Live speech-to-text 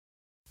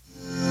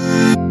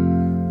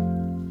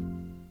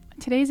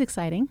Today's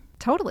exciting.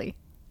 Totally.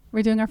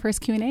 We're doing our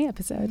first Q&A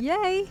episode.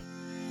 Yay.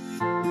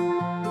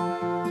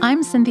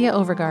 I'm Cynthia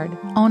Overgard,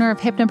 owner of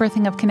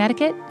Hypnobirthing of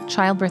Connecticut,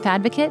 childbirth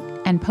advocate,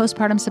 and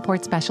postpartum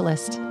support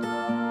specialist.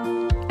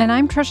 And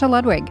I'm Trisha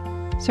Ludwig,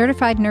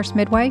 certified nurse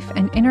midwife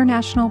and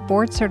international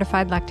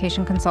board-certified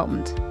lactation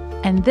consultant.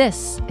 And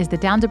this is the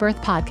Down to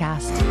Birth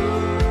podcast.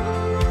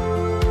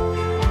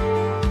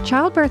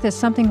 Childbirth is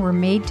something we're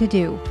made to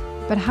do,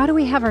 but how do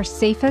we have our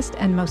safest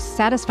and most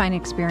satisfying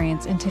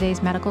experience in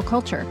today's medical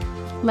culture?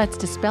 Let's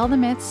dispel the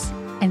myths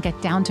and get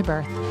down to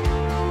birth.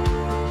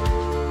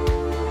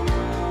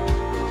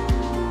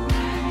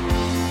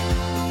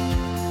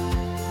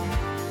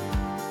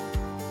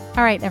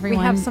 All right, everyone.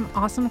 We have some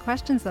awesome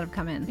questions that have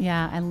come in.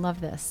 Yeah, I love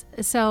this.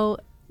 So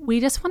we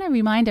just want to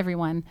remind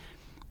everyone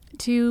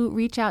to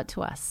reach out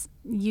to us.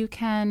 You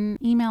can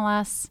email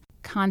us,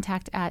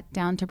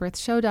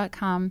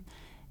 contact@downtobirthshow.com,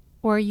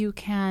 or you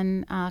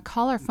can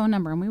call our phone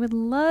number, and we would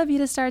love you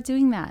to start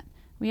doing that.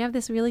 We have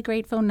this really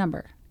great phone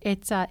number.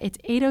 It's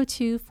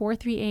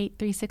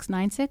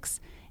 802-438-3696,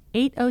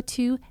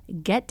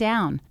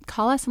 802-GET-DOWN.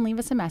 Call us and leave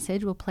us a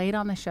message. We'll play it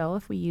on the show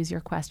if we use your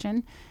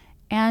question.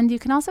 And you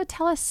can also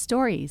tell us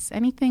stories,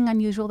 anything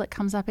unusual that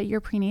comes up at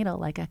your prenatal,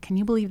 like a "can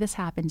you believe this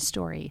happened"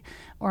 story,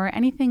 or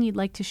anything you'd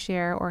like to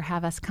share or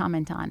have us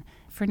comment on.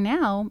 For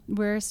now,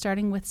 we're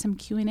starting with some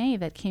Q&A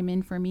that came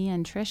in for me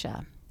and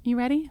Trisha. You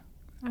ready?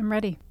 I'm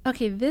ready.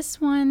 Okay,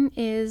 this one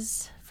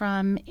is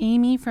from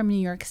Amy from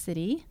New York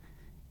City.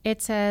 It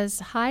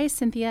says, "Hi,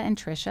 Cynthia and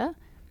Trisha.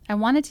 I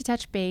wanted to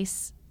touch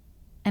base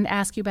and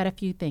ask you about a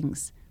few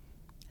things.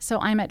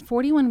 So I'm at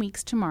 41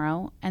 weeks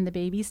tomorrow, and the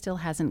baby still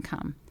hasn't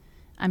come.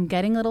 I'm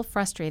getting a little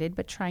frustrated,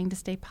 but trying to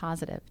stay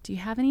positive. Do you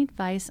have any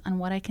advice on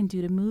what I can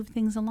do to move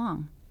things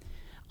along?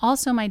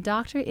 Also, my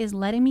doctor is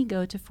letting me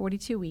go to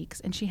 42 weeks,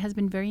 and she has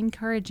been very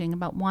encouraging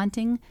about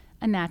wanting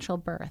a natural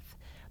birth,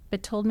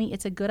 but told me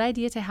it's a good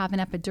idea to have an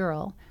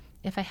epidural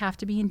if I have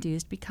to be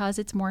induced because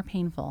it's more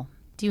painful.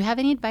 Do you have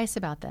any advice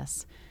about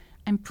this?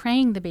 I'm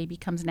praying the baby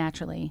comes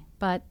naturally,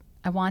 but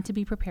I want to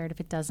be prepared if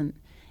it doesn't.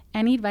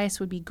 Any advice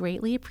would be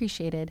greatly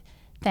appreciated.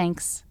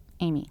 Thanks,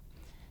 Amy."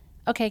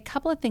 Okay, a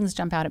couple of things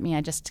jump out at me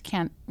I just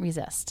can't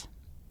resist.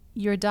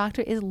 Your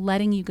doctor is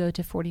letting you go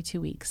to 42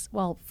 weeks.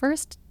 Well,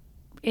 first,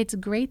 it's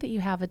great that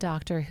you have a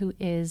doctor who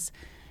is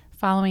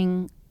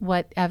following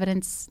what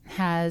evidence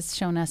has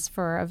shown us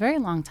for a very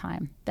long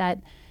time,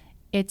 that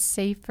it's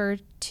safer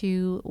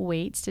to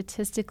wait,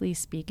 statistically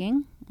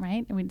speaking,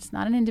 right? I mean, it's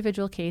not an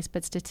individual case,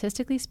 but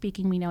statistically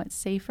speaking, we know it's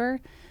safer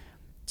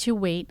to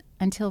wait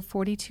until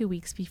 42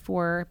 weeks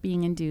before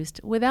being induced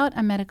without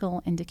a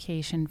medical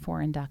indication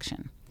for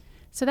induction.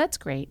 So that's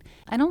great.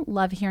 I don't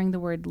love hearing the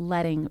word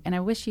letting, and I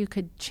wish you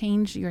could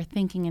change your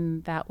thinking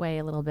in that way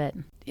a little bit.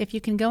 If you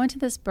can go into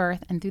this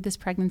birth and through this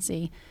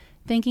pregnancy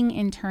thinking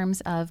in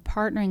terms of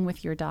partnering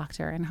with your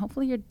doctor, and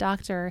hopefully your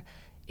doctor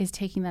is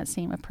taking that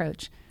same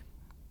approach.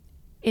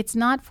 It's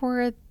not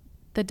for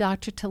the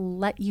doctor to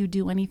let you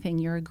do anything.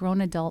 You're a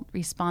grown adult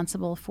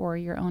responsible for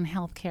your own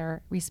health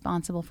care,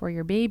 responsible for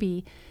your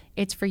baby.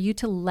 It's for you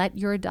to let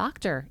your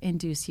doctor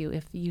induce you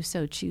if you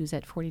so choose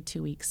at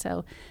 42 weeks.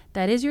 So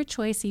that is your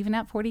choice even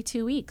at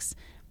 42 weeks,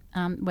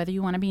 whether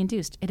you want to be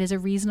induced. It is a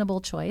reasonable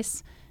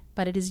choice,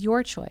 but it is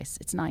your choice.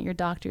 It's not your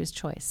doctor's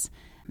choice,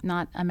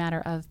 not a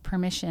matter of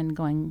permission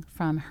going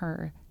from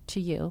her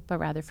to you, but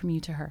rather from you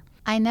to her.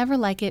 I never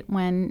like it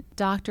when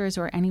doctors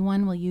or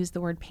anyone will use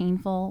the word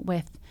painful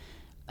with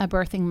a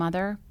birthing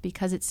mother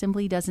because it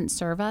simply doesn't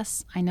serve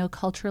us. I know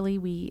culturally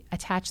we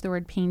attach the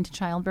word pain to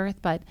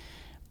childbirth, but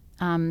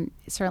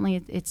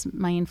certainly it's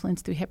my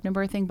influence through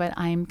hypnobirthing, but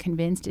I'm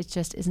convinced it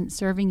just isn't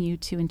serving you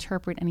to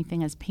interpret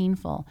anything as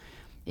painful.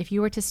 If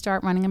you were to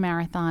start running a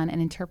marathon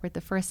and interpret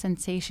the first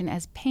sensation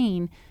as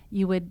pain,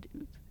 you would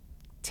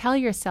tell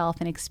yourself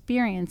and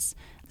experience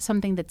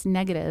something that's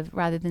negative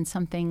rather than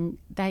something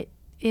that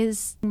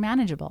is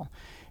manageable.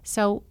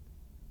 So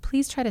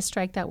please try to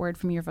strike that word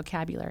from your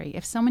vocabulary.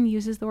 If someone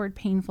uses the word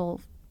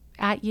painful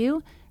at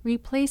you,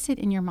 replace it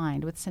in your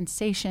mind with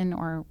sensation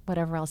or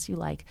whatever else you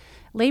like.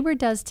 Labor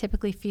does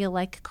typically feel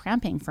like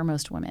cramping for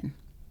most women.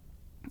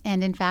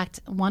 And in fact,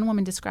 one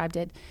woman described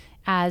it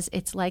as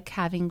it's like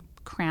having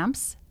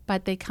cramps,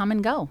 but they come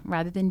and go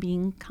rather than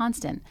being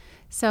constant.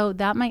 So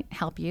that might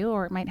help you,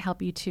 or it might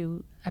help you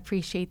to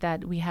appreciate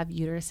that we have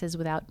uteruses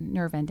without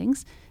nerve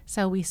endings.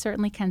 So we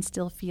certainly can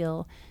still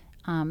feel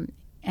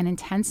an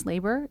intense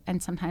labor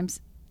and sometimes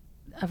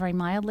a very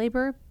mild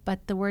labor,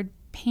 but the word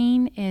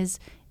pain is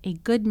a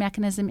good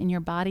mechanism in your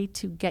body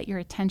to get your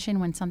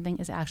attention when something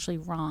is actually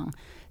wrong.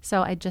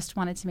 So I just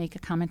wanted to make a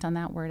comment on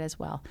that word as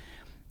well.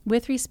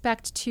 With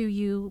respect to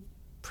you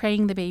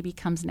praying the baby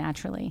comes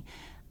naturally,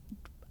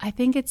 I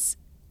think it's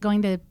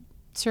going to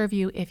serve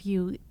you if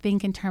you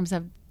think in terms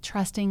of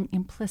trusting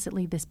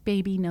implicitly this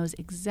baby knows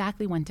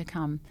exactly when to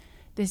come.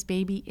 This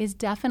baby is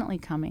definitely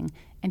coming,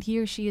 and he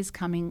or she is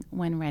coming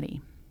when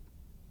ready.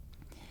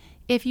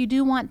 If you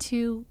do want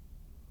to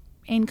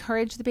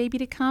encourage the baby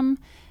to come,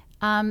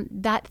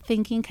 That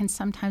thinking can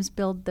sometimes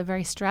build the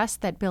very stress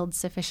that builds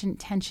sufficient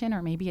tension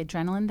or maybe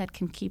adrenaline that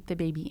can keep the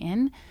baby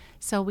in.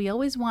 So we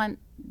always want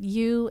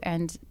you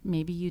and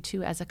maybe you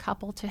two as a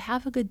couple to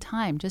have a good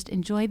time. Just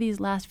enjoy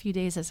these last few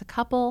days as a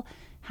couple,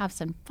 have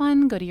some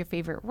fun, go to your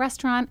favorite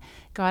restaurant,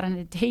 go out on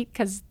a date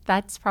because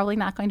that's probably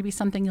not going to be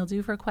something you'll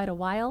do for quite a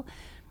while,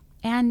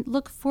 and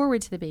look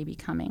forward to the baby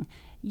coming.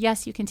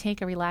 Yes, you can take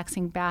a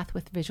relaxing bath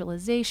with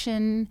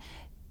visualization,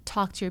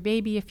 talk to your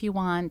baby if you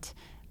want,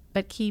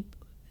 but keep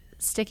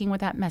sticking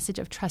with that message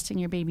of trusting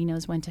your baby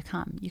knows when to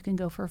come. You can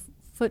go for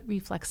foot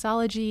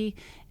reflexology,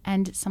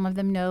 and some of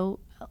them know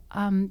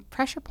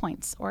pressure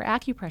points or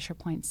acupressure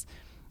points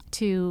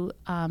to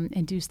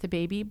induce the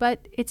baby,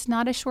 but it's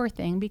not a sure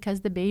thing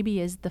because the baby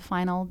is the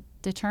final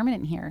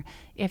determinant here.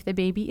 If the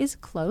baby is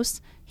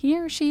close, he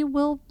or she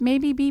will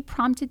maybe be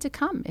prompted to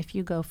come if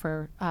you go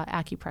for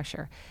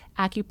acupressure.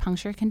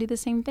 Acupuncture can do the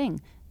same thing.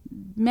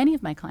 Many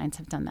of my clients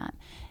have done that,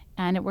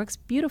 and it works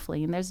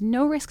beautifully, and there's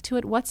no risk to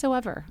it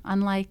whatsoever,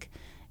 unlike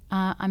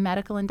a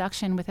medical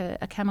induction with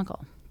a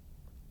chemical.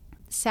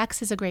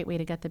 Sex is a great way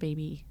to get the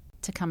baby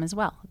to come as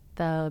well.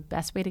 The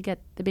best way to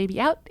get the baby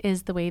out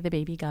is the way the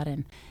baby got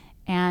in.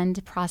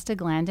 And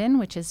prostaglandin,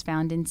 which is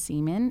found in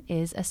semen,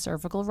 is a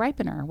cervical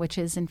ripener, which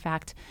is in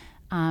fact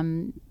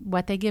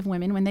what they give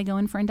women when they go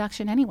in for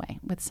induction anyway,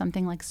 with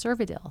something like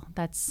Cervidil.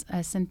 That's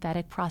a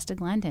synthetic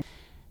prostaglandin.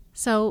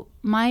 So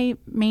my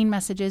main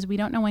message is we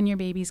don't know when your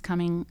baby's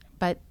coming,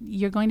 but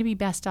you're going to be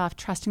best off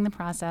trusting the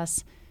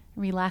process,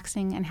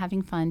 relaxing and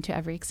having fun to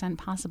every extent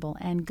possible.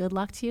 And good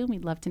luck to you.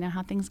 We'd love to know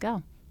how things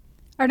go.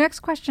 Our next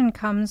question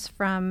comes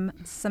from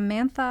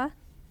Samantha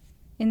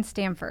in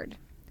Stamford.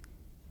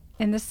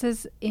 And this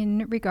is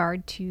in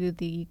regard to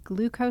the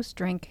glucose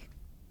drink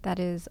that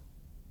is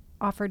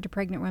offered to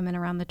pregnant women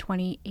around the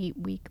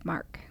 28-week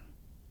mark.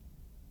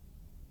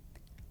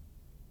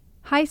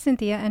 Hi,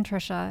 Cynthia and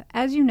Tricia.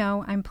 As you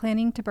know, I'm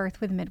planning to birth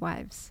with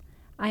midwives.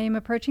 I am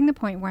approaching the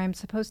point where I'm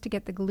supposed to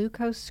get the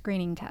glucose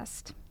screening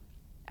test.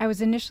 I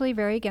was initially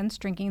very against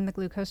drinking the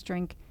glucose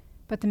drink,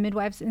 but the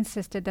midwives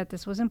insisted that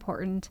this was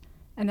important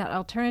and that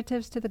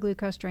alternatives to the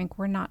glucose drink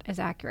were not as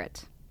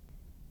accurate.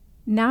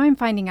 Now I'm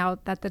finding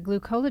out that the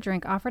glucola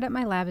drink offered at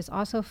my lab is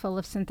also full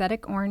of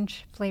synthetic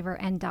orange flavor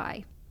and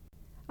dye.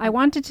 I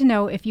wanted to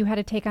know if you had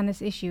a take on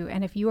this issue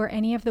and if you or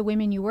any of the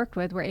women you worked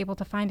with were able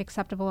to find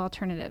acceptable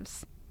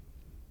alternatives.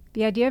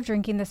 The idea of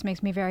drinking this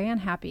makes me very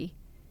unhappy.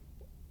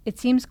 It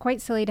seems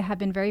quite silly to have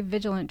been very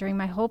vigilant during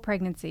my whole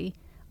pregnancy,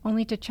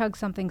 only to chug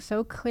something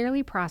so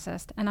clearly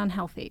processed and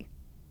unhealthy.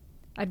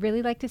 I'd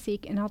really like to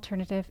seek an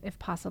alternative if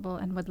possible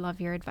and would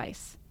love your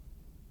advice.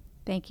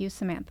 Thank you,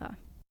 Samantha.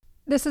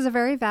 This is a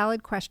very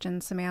valid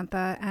question,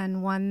 Samantha,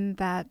 and one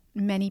that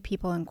many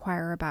people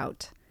inquire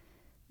about.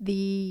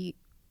 The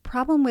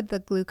problem with the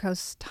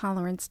glucose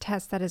tolerance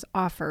test that is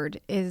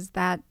offered is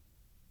that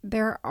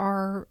there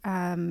are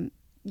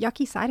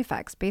yucky side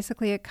effects.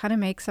 Basically, it kind of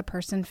makes a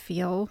person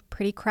feel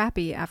pretty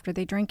crappy after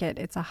they drink it.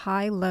 It's a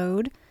high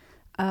load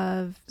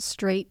of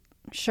straight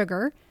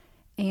sugar,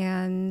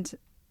 and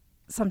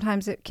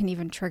sometimes it can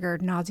even trigger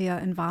nausea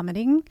and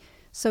vomiting.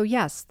 So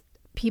yes,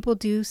 people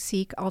do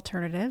seek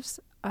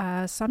alternatives.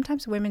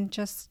 Sometimes women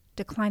just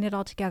decline it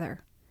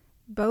altogether.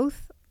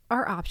 Both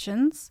are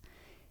options.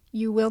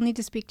 You will need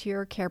to speak to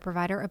your care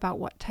provider about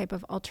what type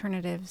of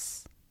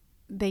alternatives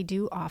they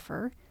do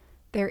offer.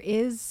 There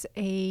is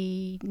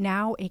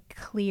now a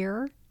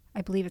clear,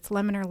 I believe it's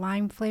lemon or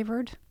lime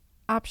flavored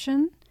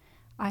option.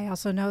 I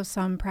also know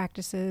some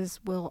practices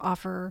will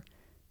offer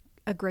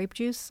a grape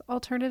juice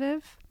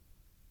alternative.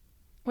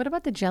 What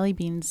about the jelly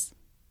beans?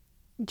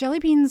 Jelly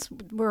beans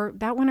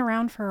that went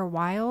around for a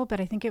while, but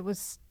I think it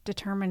was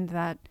determined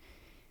that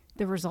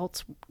the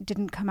results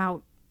didn't come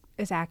out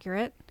as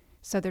accurate.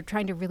 So they're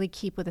trying to really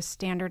keep with a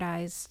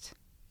standardized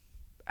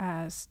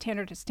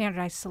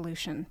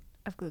solution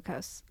of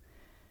glucose.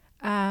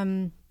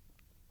 You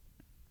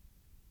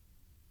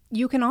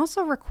can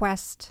also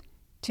request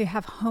to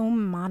have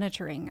home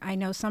monitoring. I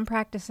know some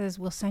practices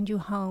will send you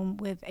home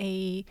with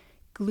a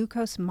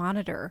glucose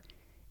monitor.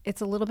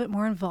 It's a little bit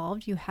more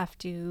involved. You have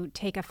to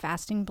take a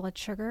fasting blood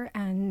sugar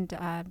and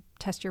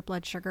test your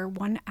blood sugar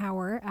 1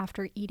 hour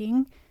after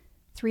eating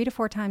 3 to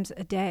 4 times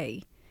a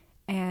day.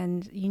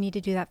 And you need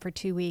to do that for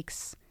 2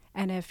 weeks.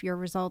 And if your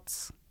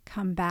results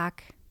come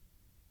back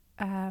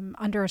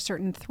under a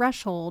certain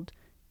threshold,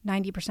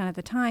 90% of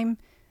the time,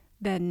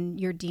 then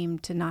you're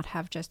deemed to not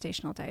have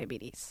gestational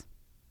diabetes.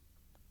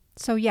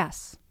 So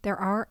yes, there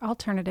are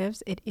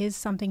alternatives. It is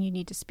something you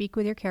need to speak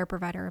with your care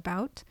provider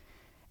about.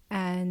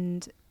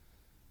 And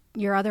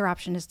your other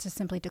option is to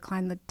simply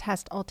decline the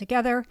test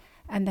altogether,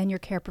 and then your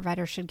care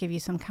provider should give you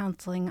some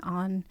counseling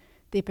on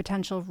the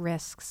potential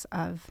risks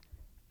of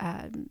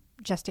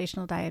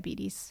gestational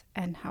diabetes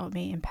and how it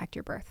may impact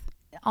your birth.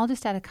 I'll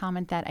just add a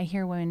comment that I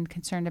hear women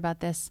concerned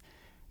about this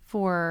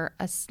for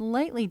a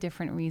slightly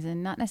different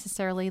reason, not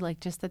necessarily like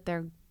just that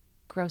they're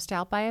grossed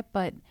out by it,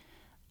 but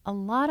a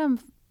lot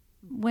of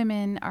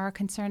women are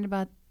concerned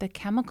about the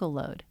chemical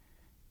load.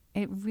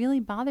 It really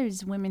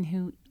bothers women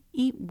who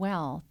eat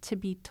well to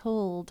be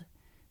told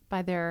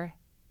by their,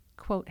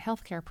 quote,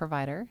 healthcare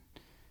provider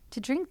to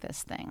drink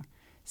this thing.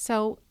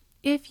 So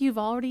if you've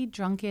already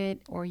drunk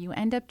it or you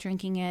end up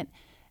drinking it,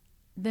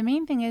 the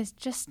main thing is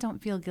just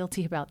don't feel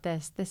guilty about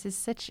this. This is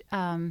such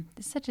an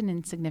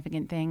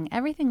insignificant thing.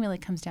 Everything really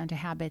comes down to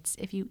habits.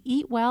 If you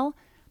eat well,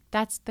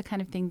 that's the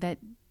kind of thing that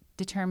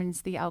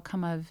determines the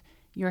outcome of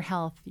your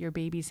health, your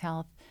baby's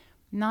health,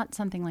 not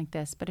something like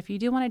this. But if you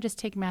do want to just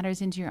take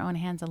matters into your own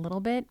hands a little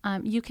bit,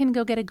 you can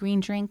go get a green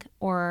drink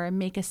or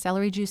make a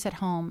celery juice at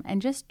home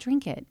and just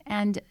drink it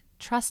and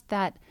trust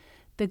that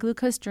the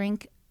glucose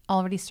drink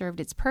already served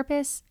its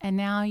purpose, and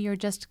now you're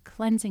just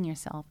cleansing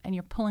yourself and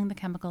you're pulling the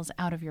chemicals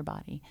out of your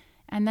body,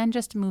 and then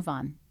just move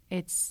on.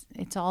 It's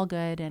all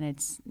good, and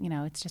it's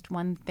just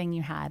one thing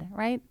you had,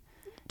 right?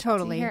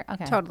 Totally.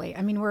 Okay. Totally.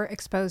 I mean, we're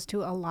exposed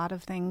to a lot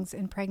of things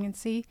in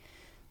pregnancy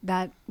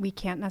that we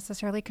can't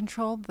necessarily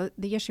control.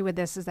 The issue with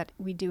this is that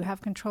we do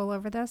have control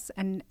over this,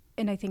 and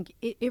I think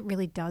it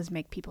really does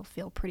make people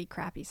feel pretty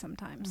crappy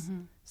sometimes.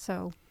 Mm-hmm.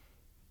 So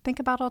think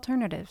about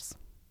alternatives.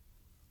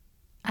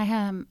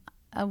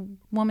 A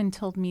woman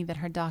told me that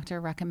her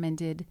doctor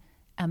recommended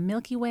a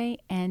Milky Way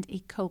and a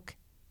Coke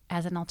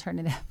as an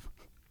alternative.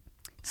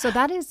 So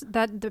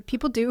the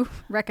people do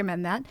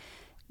recommend that.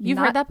 You've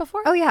heard that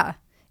before? Oh yeah,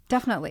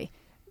 definitely.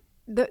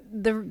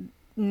 The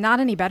not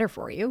any better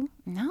for you.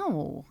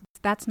 No.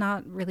 That's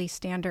not really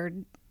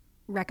standard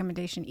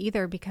recommendation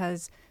either,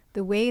 because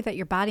the way that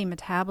your body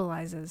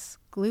metabolizes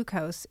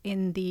glucose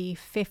in the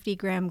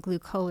 50-gram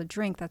glucola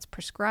drink that's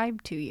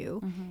prescribed to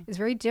you is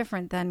very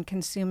different than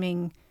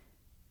consuming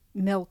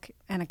milk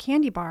and a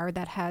candy bar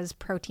that has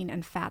protein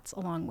and fats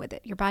along with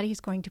it. Your body is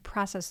going to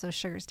process those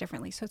sugars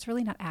differently, so it's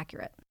really not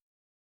accurate.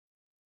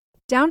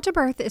 Down to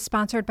Birth is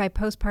sponsored by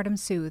Postpartum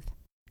Soothe.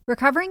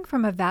 Recovering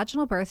from a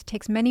vaginal birth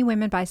takes many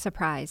women by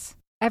surprise.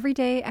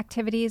 Everyday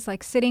activities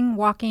like sitting,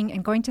 walking,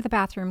 and going to the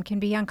bathroom can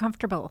be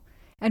uncomfortable,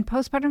 and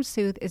Postpartum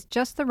Soothe is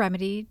just the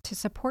remedy to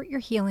support your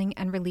healing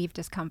and relieve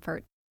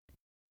discomfort.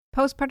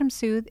 Postpartum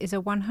Soothe is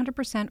a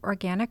 100%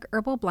 organic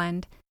herbal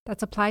blend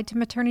that's applied to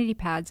maternity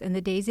pads in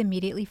the days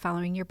immediately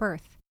following your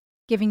birth,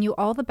 giving you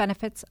all the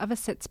benefits of a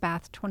sitz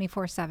bath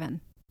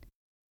 24/7.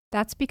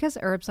 That's because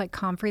herbs like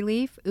comfrey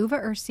leaf, uva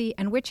ursi,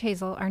 and witch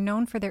hazel are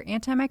known for their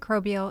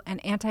antimicrobial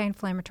and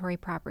anti-inflammatory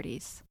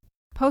properties.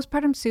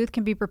 Postpartum Soothe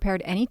can be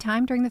prepared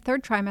anytime during the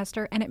third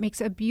trimester, and it makes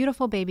a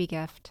beautiful baby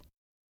gift.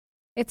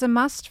 It's a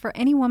must for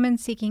any woman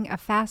seeking a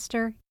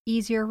faster,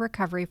 easier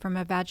recovery from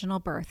a vaginal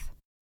birth.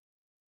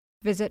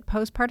 Visit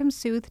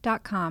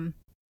postpartumsoothe.com.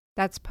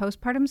 That's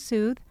postpartum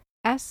soothe,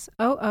 SOOTHE.com,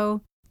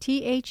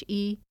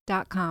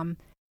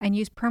 and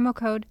use promo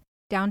code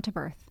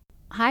DOWNTOBIRTH.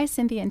 Hi,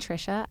 Cynthia and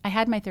Tricia. I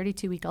had my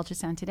 32-week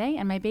ultrasound today,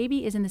 and my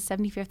baby is in the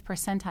 75th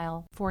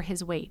percentile for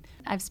his weight.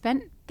 I've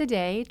spent the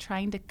day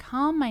trying to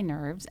calm my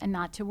nerves and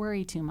not to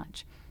worry too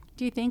much.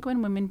 Do you think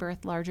when women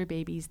birth larger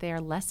babies, they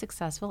are less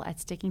successful at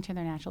sticking to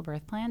their natural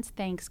birth plans?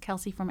 Thanks,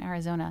 Kelsey from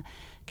Arizona.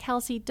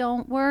 Kelsey,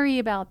 don't worry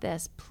about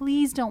this.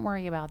 Please don't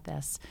worry about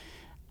this.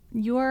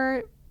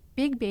 Your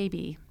big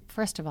baby,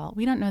 first of all,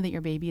 we don't know that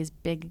your baby is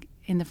big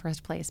in the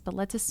first place, but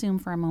let's assume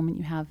for a moment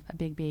you have a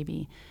big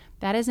baby.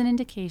 That is an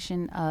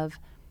indication of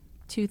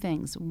two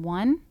things.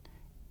 One,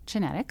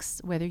 genetics,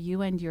 whether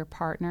you and your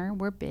partner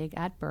were big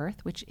at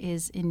birth, which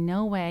is in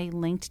no way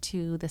linked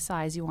to the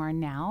size you are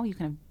now. You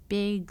can have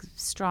big,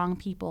 strong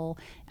people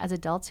as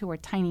adults who are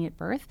tiny at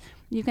birth.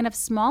 You can have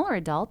smaller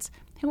adults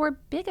who are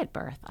big at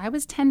birth. I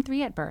was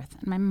 10'3" at birth,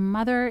 and my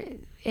mother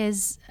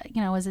is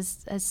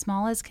as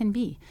small as can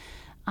be.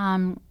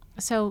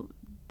 So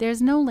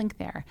there's no link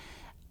there.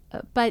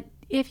 But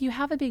if you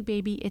have a big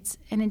baby, it's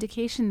an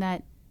indication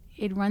that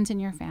it runs in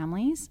your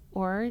families,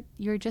 or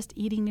you're just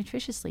eating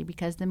nutritiously,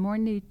 because the more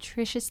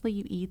nutritiously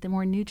you eat, the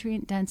more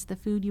nutrient dense the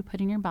food you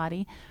put in your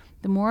body,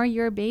 the more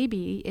your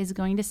baby is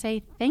going to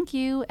say thank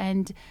you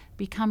and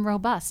become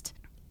robust.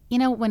 You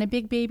know, when a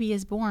big baby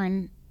is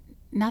born,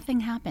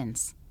 nothing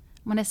happens.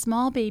 When a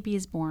small baby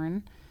is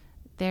born,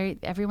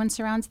 everyone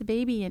surrounds the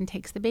baby and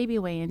takes the baby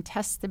away and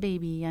tests the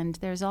baby, and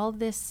there's all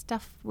this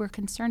stuff we're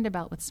concerned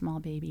about with small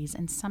babies,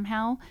 and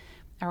somehow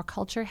our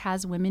culture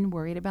has women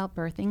worried about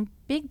birthing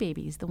big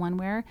babies, the one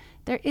where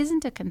there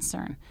isn't a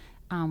concern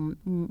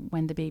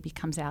when the baby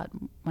comes out.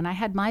 When I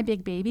had my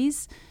big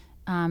babies,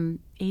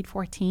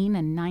 8'14"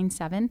 and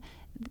 9'7",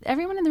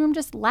 everyone in the room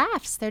just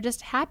laughs. They're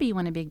just happy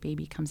when a big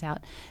baby comes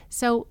out.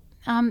 So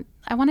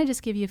I want to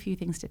just give you a few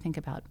things to think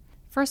about.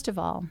 First of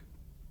all,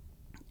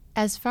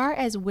 as far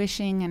as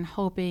wishing and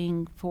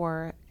hoping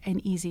for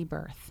an easy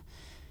birth,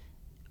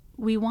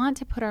 we want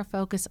to put our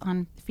focus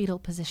on fetal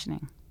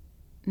positioning,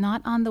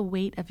 not on the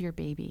weight of your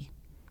baby.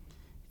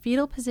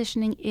 Fetal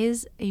positioning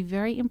is a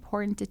very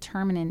important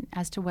determinant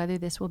as to whether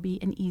this will be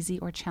an easy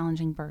or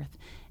challenging birth.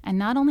 And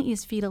not only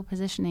is fetal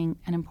positioning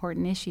an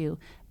important issue,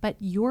 but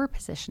your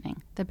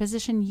positioning, the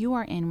position you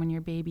are in when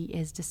your baby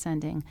is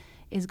descending,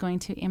 is going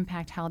to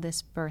impact how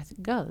this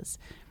birth goes.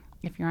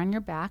 If you're on your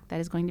back, that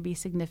is going to be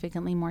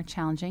significantly more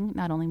challenging,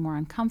 not only more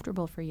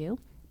uncomfortable for you,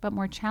 but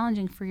more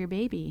challenging for your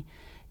baby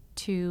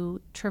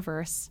to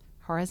traverse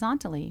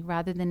horizontally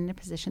rather than in a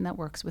position that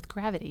works with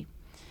gravity.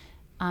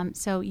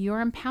 So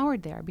you're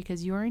empowered there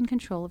because you're in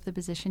control of the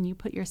position you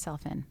put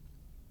yourself in.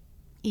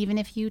 Even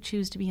if you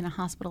choose to be in a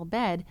hospital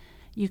bed,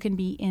 you can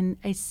be in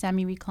a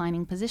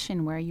semi-reclining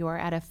position where you're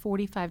at a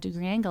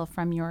 45-degree angle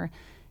from your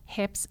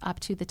hips up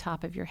to the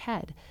top of your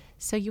head.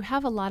 So you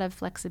have a lot of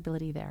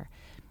flexibility there.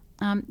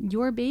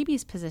 Your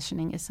baby's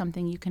positioning is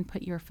something you can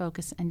put your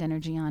focus and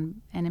energy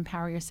on and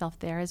empower yourself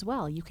there as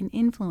well. You can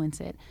influence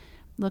it.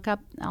 Look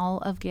up all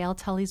of Gail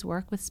Tully's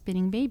work with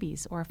spinning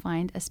babies, or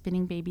find a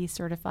spinning baby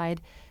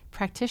certified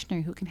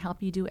practitioner who can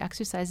help you do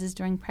exercises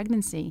during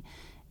pregnancy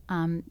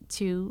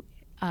to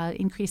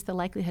increase the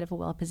likelihood of a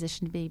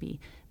well-positioned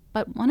baby.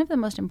 But one of the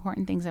most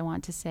important things I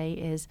want to say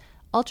is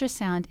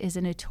ultrasound is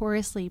a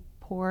notoriously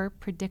poor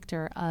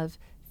predictor of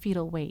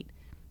fetal weight.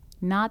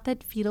 Not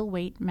that fetal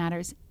weight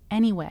matters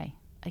anyway.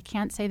 I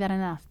can't say that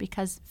enough,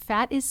 because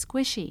fat is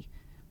squishy.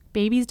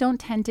 Babies don't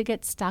tend to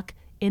get stuck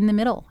in the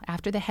middle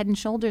after the head and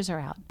shoulders are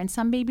out. And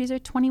some babies are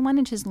 21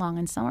 inches long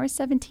and some are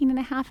 17 and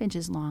a half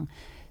inches long.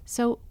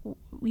 So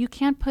you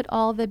can't put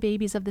all the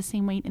babies of the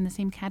same weight in the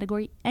same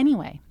category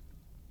anyway.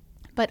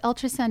 But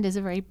ultrasound is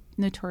a very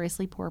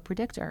notoriously poor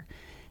predictor.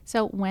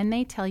 So when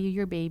they tell you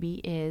your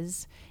baby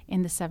is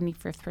in the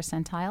 75th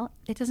percentile,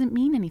 it doesn't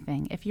mean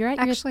anything. If you're at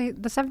Actually,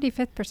 the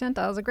 75th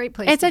percentile is a great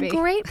place to be. It's a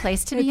great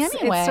place to be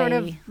anyway. It's sort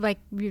of like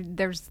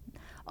there's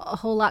a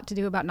whole lot to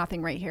do about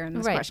nothing right here in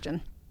this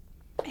question.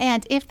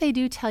 And if they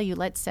do tell you,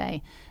 let's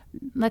say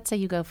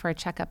you go for a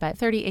checkup at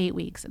 38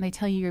 weeks and they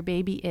tell you your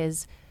baby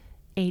is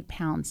 8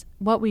 pounds.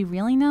 What we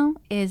really know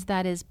is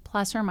that is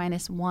plus or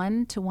minus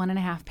 1 to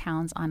 1.5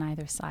 pounds on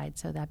either side.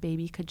 So that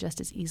baby could just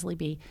as easily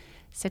be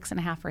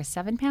 6.5 or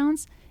 7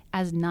 pounds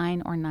as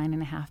 9 or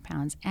 9.5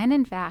 pounds. And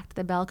in fact,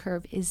 the bell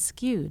curve is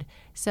skewed.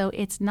 So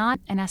it's not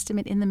an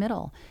estimate in the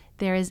middle.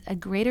 There is a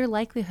greater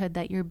likelihood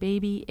that your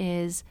baby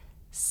is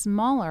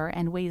smaller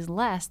and weighs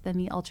less than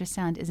the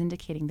ultrasound is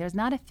indicating. There's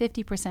not a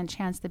 50%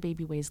 chance the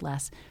baby weighs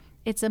less.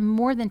 It's a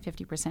more than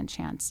 50%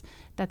 chance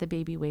that the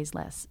baby weighs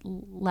less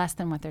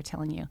than what they're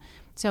telling you.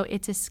 So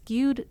it's a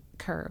skewed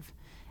curve.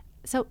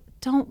 So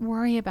don't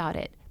worry about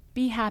it.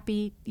 Be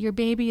happy. Your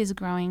baby is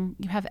growing.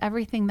 You have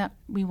everything that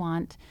we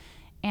want.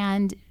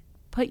 And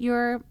put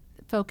your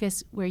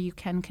focus where you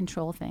can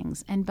control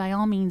things. And by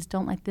all means,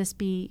 don't let this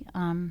be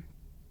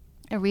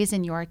a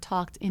reason you are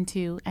talked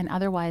into an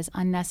otherwise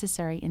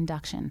unnecessary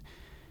induction.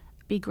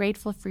 Be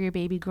grateful for your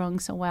baby growing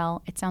so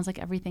well. It sounds like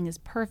everything is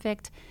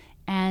perfect.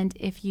 And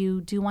if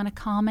you do want to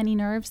calm any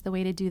nerves, the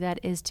way to do that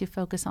is to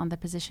focus on the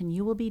position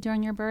you will be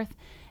during your birth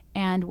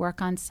and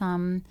work on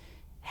some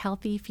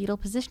healthy fetal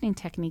positioning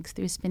techniques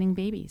through spinning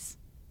babies.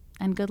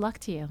 And good luck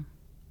to you.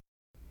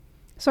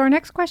 So our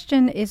next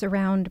question is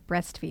around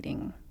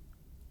breastfeeding.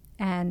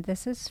 And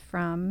this is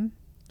from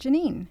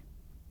Janine.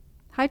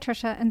 Hi,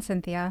 Trisha and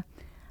Cynthia.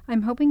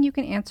 I'm hoping you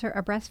can answer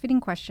a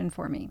breastfeeding question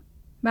for me.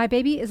 My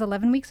baby is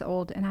 11 weeks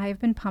old, and I have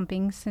been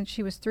pumping since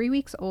she was 3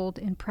 weeks old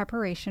in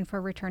preparation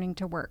for returning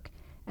to work,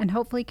 and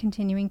hopefully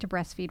continuing to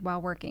breastfeed while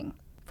working.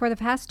 For the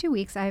past 2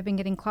 weeks, I have been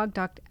getting clogged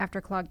duct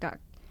after clogged duct,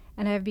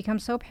 and I have become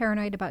so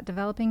paranoid about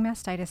developing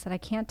mastitis that I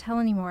can't tell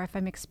anymore if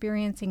I'm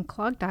experiencing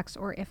clogged ducts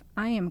or if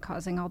I am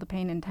causing all the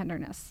pain and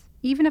tenderness.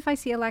 Even if I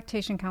see a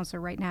lactation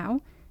counselor right now,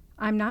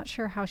 I'm not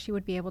sure how she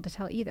would be able to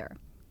tell either.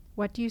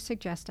 What do you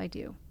suggest I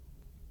do?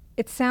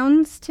 It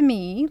sounds to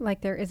me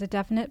like there is a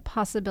definite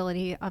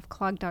possibility of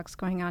clogged ducts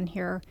going on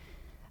here.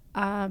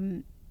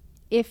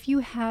 If you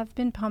have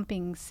been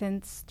pumping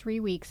since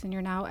 3 weeks and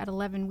you're now at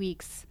 11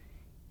 weeks,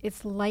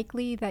 it's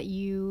likely that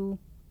you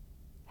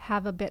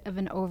have a bit of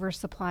an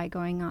oversupply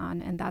going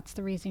on, and that's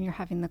the reason you're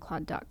having the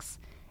clogged ducts.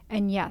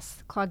 And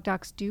yes, clogged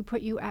ducts do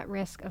put you at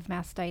risk of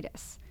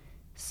mastitis.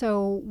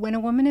 So when a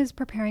woman is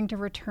preparing to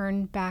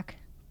return back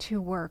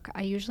to work,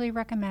 I usually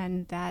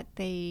recommend that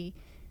they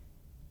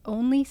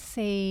only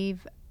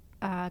save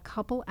a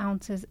couple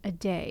ounces a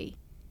day,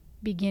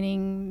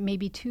 beginning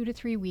maybe 2 to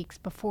 3 weeks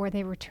before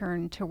they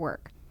return to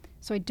work.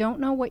 So I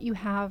don't know what you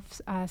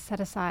have set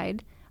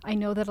aside. I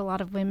know that a lot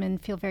of women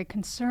feel very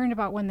concerned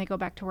about when they go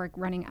back to work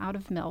running out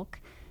of milk,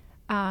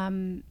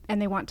 and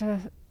they want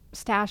to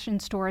stash and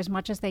store as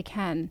much as they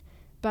can.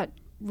 But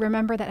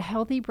remember that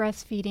healthy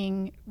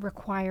breastfeeding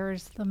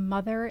requires the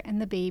mother and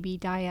the baby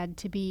dyad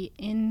to be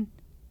in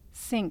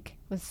sync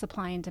with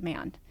supply and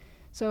demand.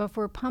 So if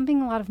we're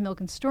pumping a lot of milk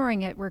and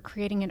storing it, we're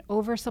creating an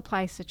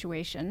oversupply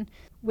situation,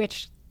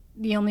 which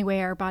the only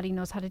way our body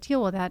knows how to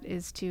deal with that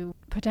is to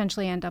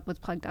potentially end up with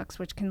plug ducts,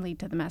 which can lead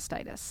to the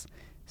mastitis.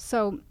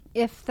 So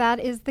if that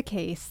is the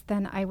case,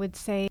 then I would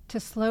say to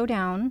slow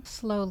down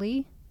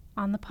slowly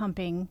on the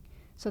pumping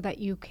so that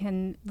you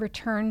can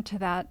return to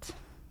that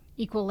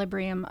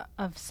equilibrium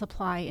of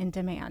supply and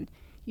demand.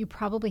 You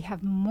probably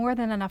have more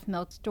than enough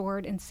milk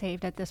stored and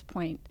saved at this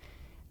point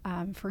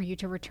for you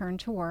to return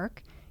to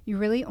work. You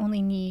really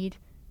only need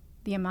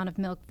the amount of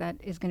milk that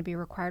is going to be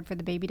required for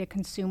the baby to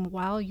consume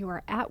while you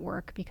are at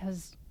work,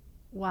 because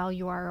while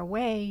you are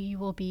away, you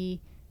will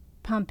be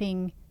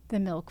pumping the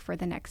milk for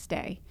the next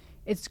day.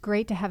 It's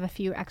great to have a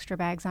few extra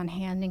bags on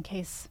hand in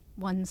case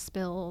one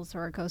spills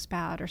or it goes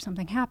bad or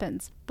something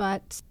happens.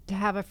 But to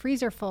have a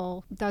freezer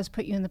full does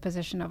put you in the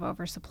position of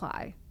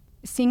oversupply.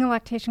 Seeing a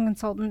lactation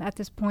consultant at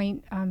this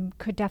point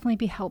could definitely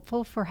be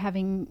helpful for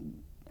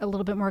having a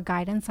little bit more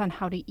guidance on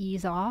how to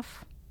ease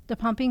off the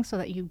pumping so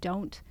that you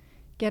don't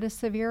get a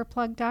severe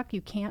plug duct.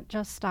 You can't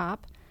just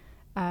stop.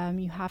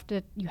 You have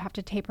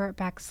to taper it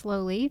back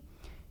slowly.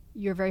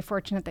 You're very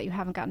fortunate that you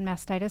haven't gotten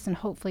mastitis, and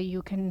hopefully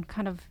you can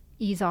kind of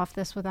ease off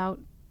this without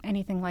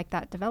anything like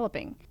that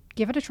developing.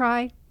 Give it a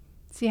try,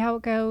 see how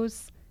it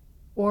goes,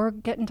 or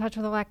get in touch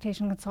with a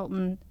lactation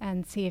consultant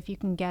and see if you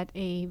can get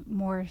a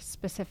more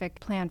specific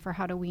plan for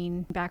how to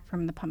wean back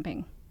from the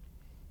pumping.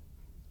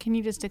 Can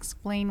you just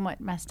explain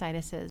what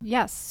mastitis is?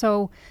 Yes.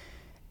 So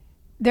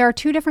there are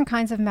two different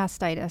kinds of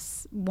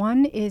mastitis.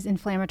 One is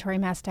inflammatory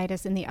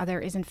mastitis and the other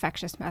is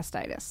infectious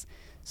mastitis.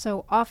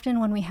 So often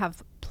when we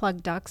have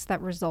plug ducts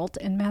that result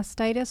in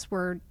mastitis,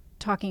 we're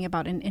talking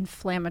about an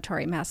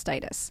inflammatory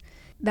mastitis.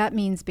 That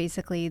means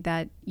basically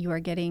that you are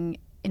getting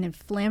an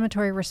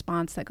inflammatory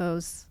response that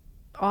goes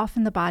off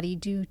in the body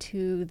due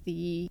to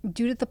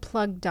the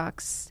plug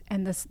ducts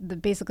and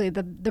basically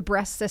the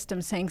breast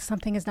system saying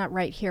something is not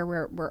right here.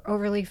 We're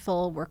overly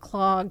full, we're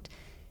clogged.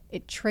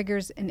 It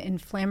triggers an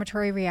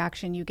inflammatory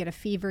reaction. You get a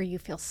fever, you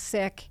feel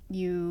sick,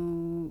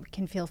 you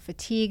can feel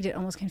fatigued. It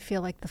almost can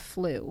feel like the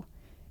flu.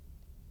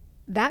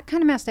 That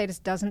kind of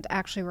mastitis doesn't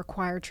actually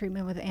require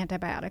treatment with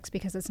antibiotics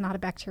because it's not a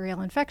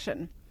bacterial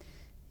infection.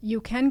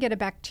 You can get a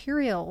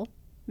bacterial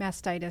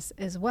mastitis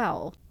as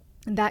well.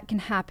 That can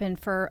happen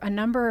for a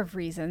number of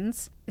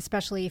reasons,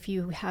 especially if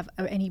you have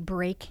any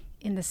break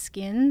in the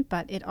skin,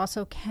 but it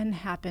also can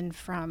happen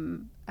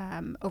from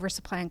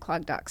oversupply and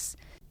clogged ducts.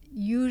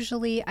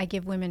 Usually I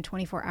give women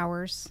 24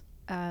 hours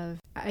of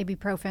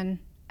ibuprofen,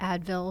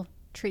 Advil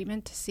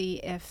treatment to see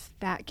if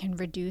that can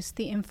reduce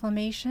the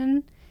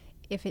inflammation.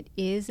 If it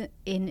is an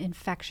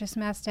infectious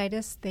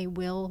mastitis,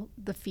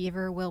 the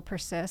fever will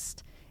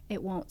persist.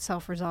 It won't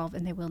self-resolve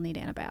and they will need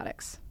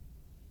antibiotics.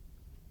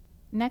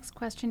 Next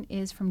question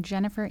is from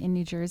Jennifer in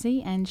New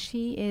Jersey, and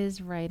she is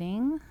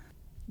writing,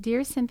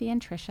 Dear Cynthia and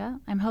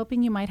Tricia, I'm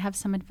hoping you might have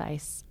some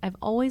advice. I've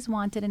always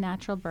wanted a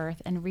natural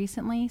birth and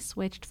recently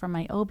switched from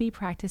my OB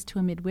practice to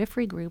a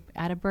midwifery group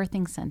at a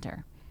birthing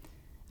center.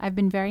 I've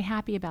been very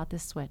happy about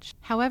this switch.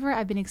 However,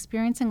 I've been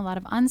experiencing a lot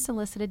of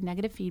unsolicited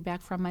negative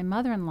feedback from my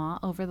mother-in-law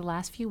over the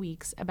last few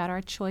weeks about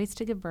our choice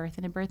to give birth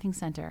in a birthing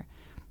center,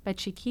 but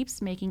she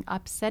keeps making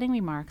upsetting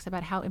remarks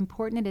about how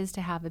important it is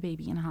to have a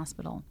baby in a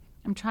hospital.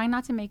 I'm trying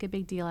not to make a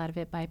big deal out of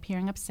it by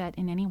appearing upset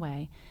in any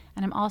way,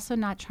 and I'm also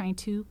not trying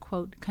to,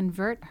 quote,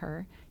 convert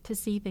her to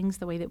see things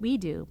the way that we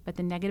do, but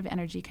the negative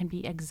energy can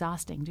be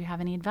exhausting. Do you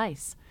have any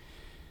advice?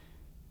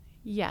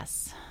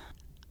 Yes.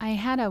 I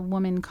had a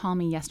woman call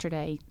me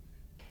yesterday.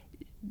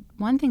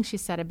 One thing she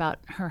said about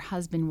her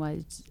husband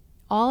was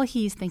all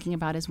he's thinking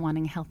about is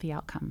wanting a healthy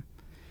outcome.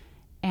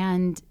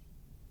 And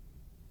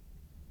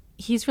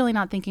he's really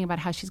not thinking about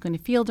how she's going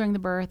to feel during the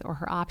birth or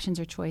her options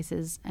or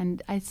choices.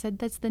 And I said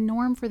that's the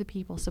norm for the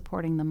people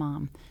supporting the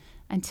mom.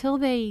 Until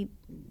they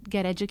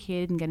get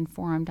educated and get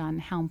informed on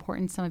how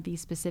important some of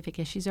these specific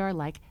issues are,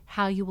 like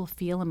how you will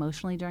feel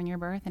emotionally during your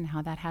birth and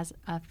how that has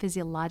a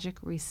physiologic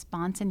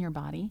response in your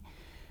body,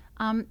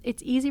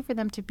 it's easy for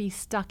them to be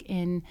stuck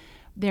in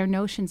their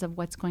notions of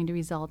what's going to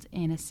result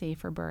in a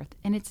safer birth.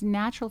 And it's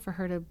natural for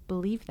her to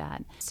believe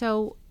that.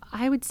 So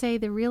I would say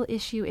the real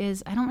issue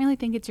is I don't really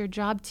think it's your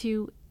job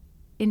to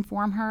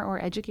inform her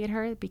or educate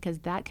her, because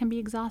that can be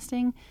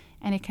exhausting,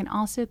 and it can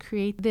also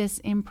create this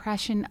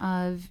impression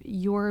of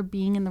your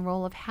being in the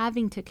role of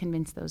having to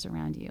convince those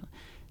around you.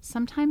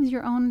 Sometimes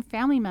your own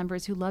family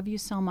members who love you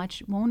so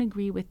much won't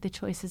agree with the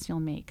choices you'll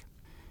make.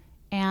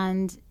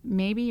 And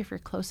maybe if you're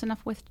close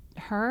enough with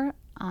her,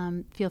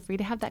 feel free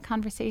to have that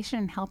conversation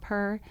and help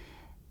her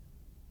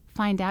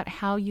find out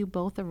how you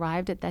both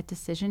arrived at that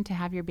decision to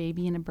have your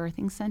baby in a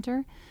birthing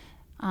center.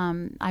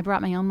 I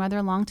brought my own mother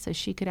along so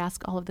she could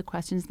ask all of the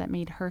questions that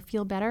made her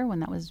feel better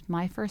when that was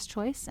my first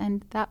choice,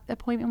 and that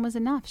appointment was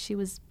enough. She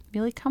was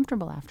really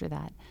comfortable after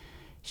that.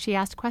 She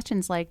asked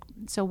questions like,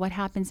 so what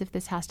happens if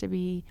this has to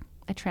be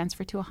a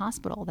transfer to a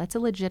hospital? That's a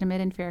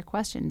legitimate and fair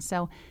question.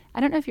 So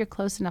I don't know if you're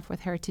close enough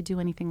with her to do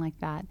anything like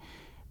that.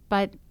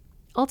 But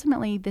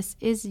ultimately, this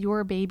is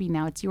your baby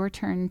now. It's your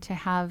turn to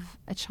have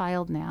a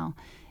child now.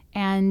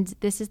 And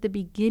this is the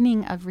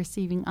beginning of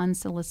receiving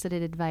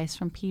unsolicited advice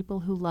from people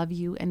who love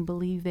you and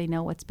believe they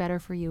know what's better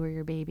for you or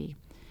your baby.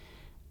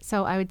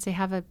 So I would say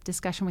have a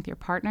discussion with your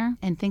partner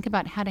and think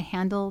about how to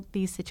handle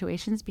these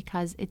situations,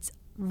 because it's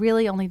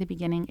really only the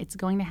beginning. It's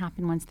going to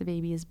happen once the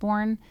baby is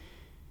born.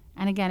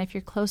 And again, if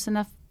you're close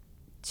enough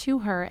to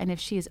her and if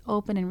she is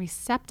open and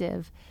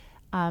receptive,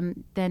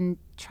 then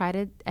try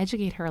to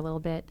educate her a little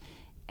bit.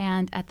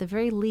 And at the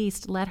very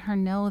least, let her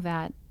know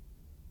that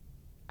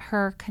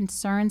her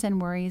concerns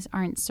and worries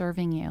aren't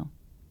serving you.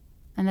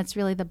 And that's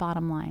really the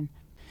bottom line.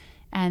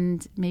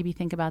 And maybe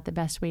think about the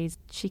best ways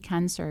she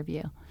can serve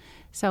you.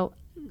 So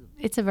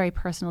it's a very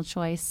personal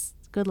choice.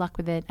 good luck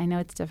with it. I know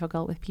it's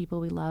difficult with people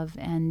we love,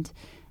 and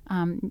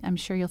I'm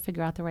sure you'll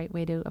figure out the right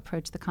way to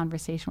approach the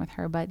conversation with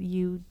her, but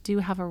you do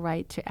have a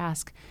right to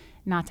ask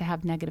not to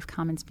have negative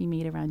comments be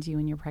made around you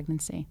and your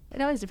pregnancy.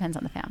 It always depends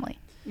on the family.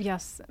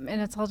 Yes, and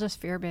it's all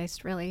just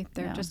fear-based, really.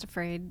 They're just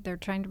afraid. They're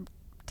trying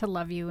to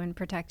love you and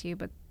protect you,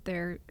 but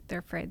they're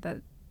afraid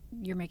that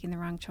you're making the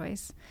wrong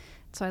choice.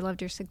 So I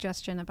loved your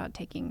suggestion about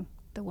taking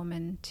the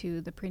mother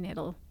to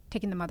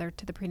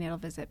the prenatal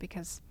visit,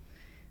 because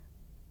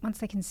once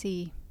they can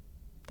see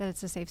that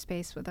it's a safe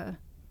space with a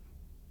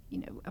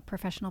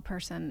professional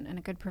person and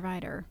a good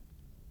provider,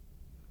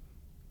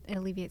 it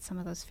alleviates some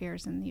of those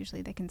fears, and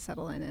usually they can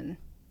settle in and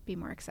be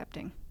more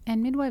accepting.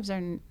 And midwives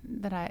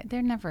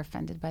they're never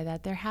offended by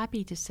that. They're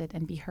happy to sit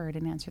and be heard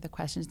and answer the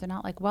questions. They're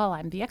not like, well,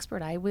 I'm the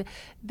expert.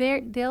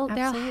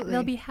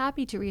 They'll be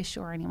happy to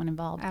reassure anyone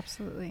involved.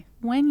 Absolutely.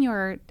 When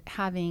you're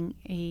having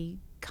a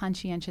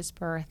conscientious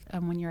birth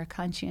and when you're a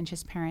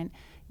conscientious parent,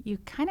 you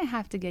kind of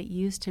have to get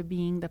used to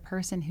being the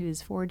person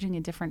who's forging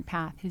a different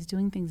path, who's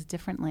doing things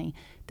differently.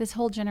 This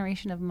whole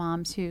generation of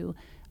moms who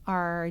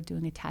are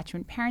doing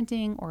attachment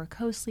parenting or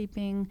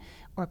co-sleeping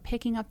or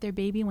picking up their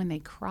baby when they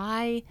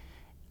cry,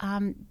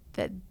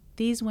 that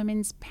these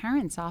women's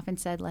parents often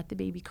said, let the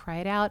baby cry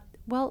it out.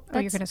 Well,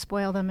 you're going to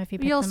spoil them if you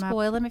pick them up. You'll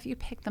spoil them if you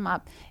pick them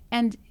up.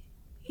 And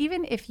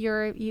even if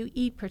you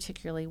eat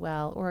particularly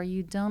well, or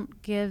you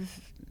don't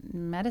give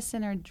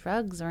medicine or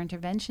drugs or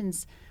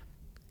interventions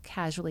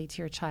casually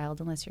to your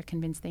child unless you're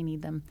convinced they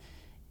need them,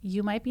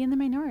 you might be in the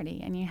minority,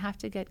 and you have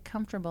to get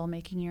comfortable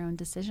making your own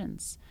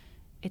decisions.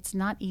 It's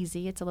not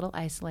easy. It's a little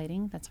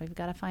isolating. That's why you've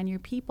got to find your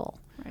people.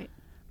 Right.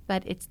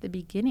 But it's the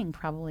beginning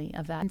probably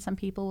of that. And some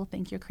people will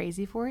think you're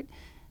crazy for it.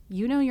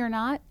 You know you're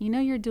not. You know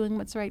you're doing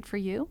what's right for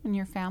you and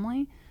your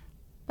family.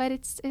 But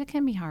it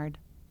can be hard.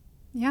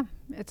 Yeah.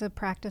 It's a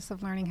practice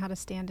of learning how to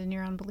stand in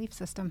your own belief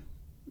system.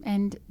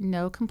 And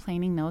no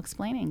complaining, no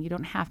explaining. You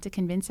don't have to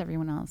convince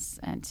everyone else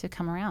and to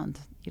come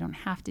around. You don't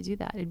have to do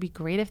that. It'd be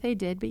great if they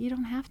did, but you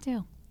don't have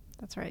to.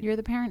 That's right. You're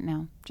the parent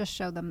now. Just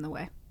show them the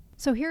way.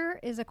 So here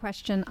is a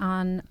question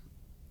on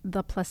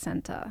the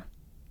placenta.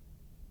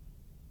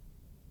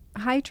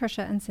 Hi,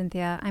 Trisha and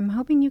Cynthia. I'm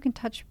hoping you can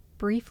touch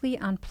briefly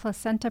on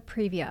placenta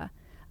previa.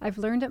 I've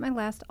learned at my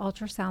last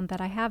ultrasound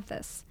that I have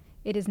this.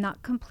 It is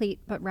not complete,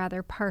 but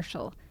rather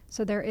partial.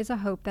 So there is a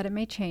hope that it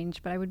may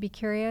change, but I would be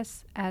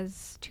curious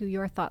as to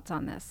your thoughts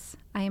on this.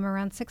 I am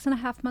around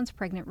 6.5 months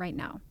pregnant right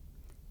now.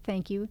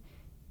 Thank you.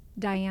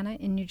 Diana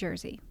in New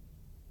Jersey.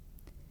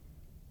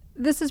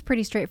 This is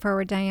pretty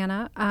straightforward,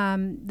 Diana.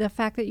 The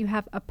fact that you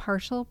have a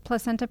partial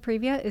placenta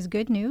previa is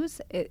good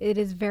news. It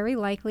is very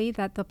likely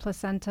that the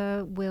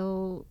placenta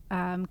will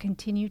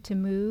continue to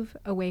move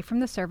away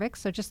from the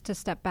cervix. So just to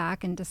step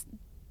back and just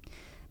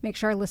make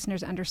sure our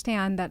listeners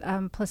understand that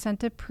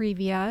placenta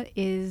previa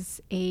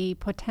is a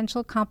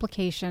potential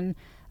complication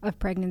of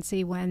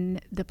pregnancy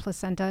when the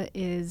placenta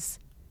is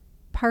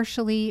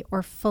partially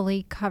or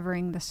fully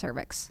covering the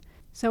cervix.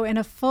 So in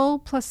a full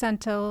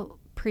placental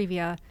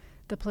previa,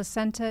 the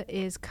placenta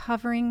is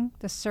covering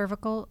the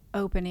cervical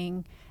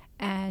opening,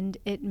 and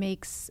it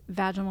makes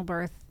vaginal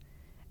birth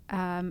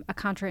a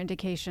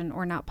contraindication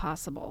or not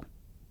possible.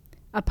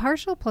 A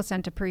partial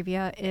placenta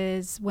previa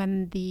is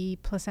when the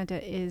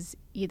placenta is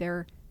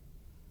either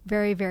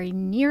very, very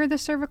near the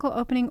cervical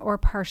opening or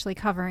partially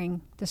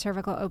covering the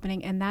cervical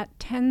opening, and that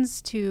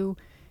tends to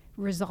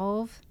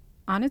resolve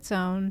on its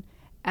own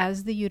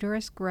as the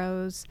uterus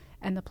grows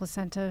and the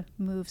placenta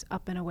moves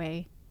up and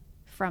away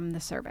from the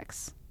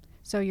cervix.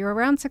 So you're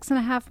around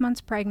 6.5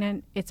 months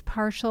pregnant. It's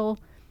partial.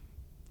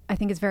 I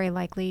think it's very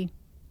likely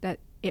that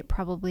it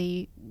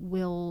probably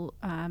will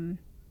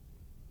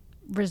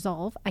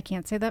resolve. I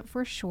can't say that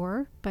for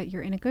sure, but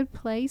you're in a good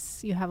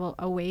place. You have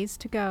a ways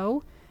to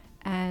go,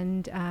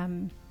 and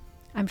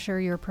I'm sure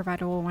your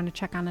provider will want to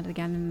check on it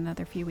again in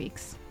another few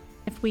weeks.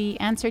 If we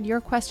answered your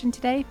question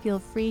today, feel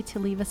free to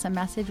leave us a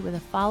message with a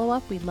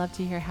follow-up. We'd love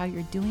to hear how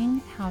you're doing,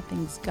 how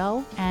things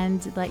go,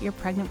 and let your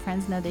pregnant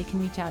friends know they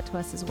can reach out to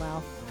us as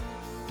well.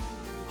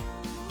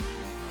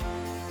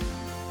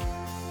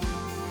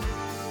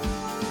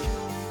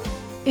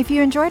 If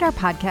you enjoyed our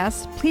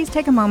podcast, please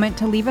take a moment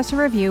to leave us a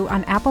review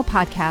on Apple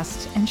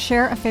Podcasts and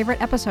share a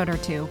favorite episode or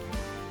two.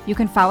 You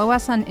can follow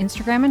us on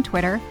Instagram and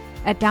Twitter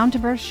at Down to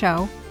Birth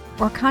Show,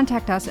 or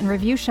contact us and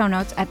review show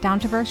notes at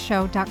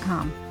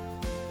downtobirthshow.com.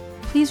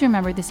 Please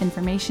remember this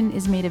information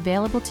is made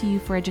available to you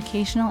for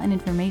educational and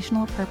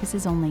informational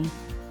purposes only.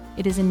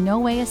 It is in no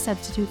way a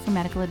substitute for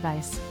medical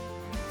advice.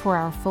 For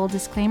our full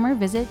disclaimer,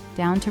 visit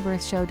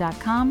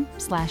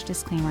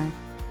downtobirthshow.com/disclaimer.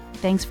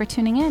 Thanks for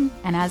tuning in,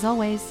 and as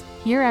always,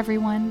 hear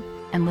everyone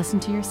and listen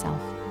to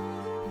yourself.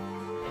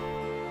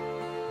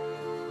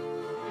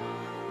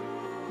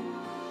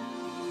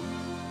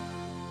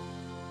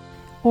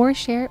 Or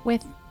share it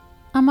with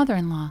a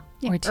mother-in-law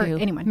or two. Or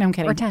anyone. No, I'm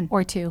kidding. Or 10.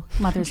 Or two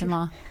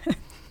mothers-in-law.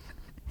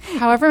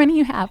 However many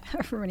you have.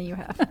 However many you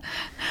have.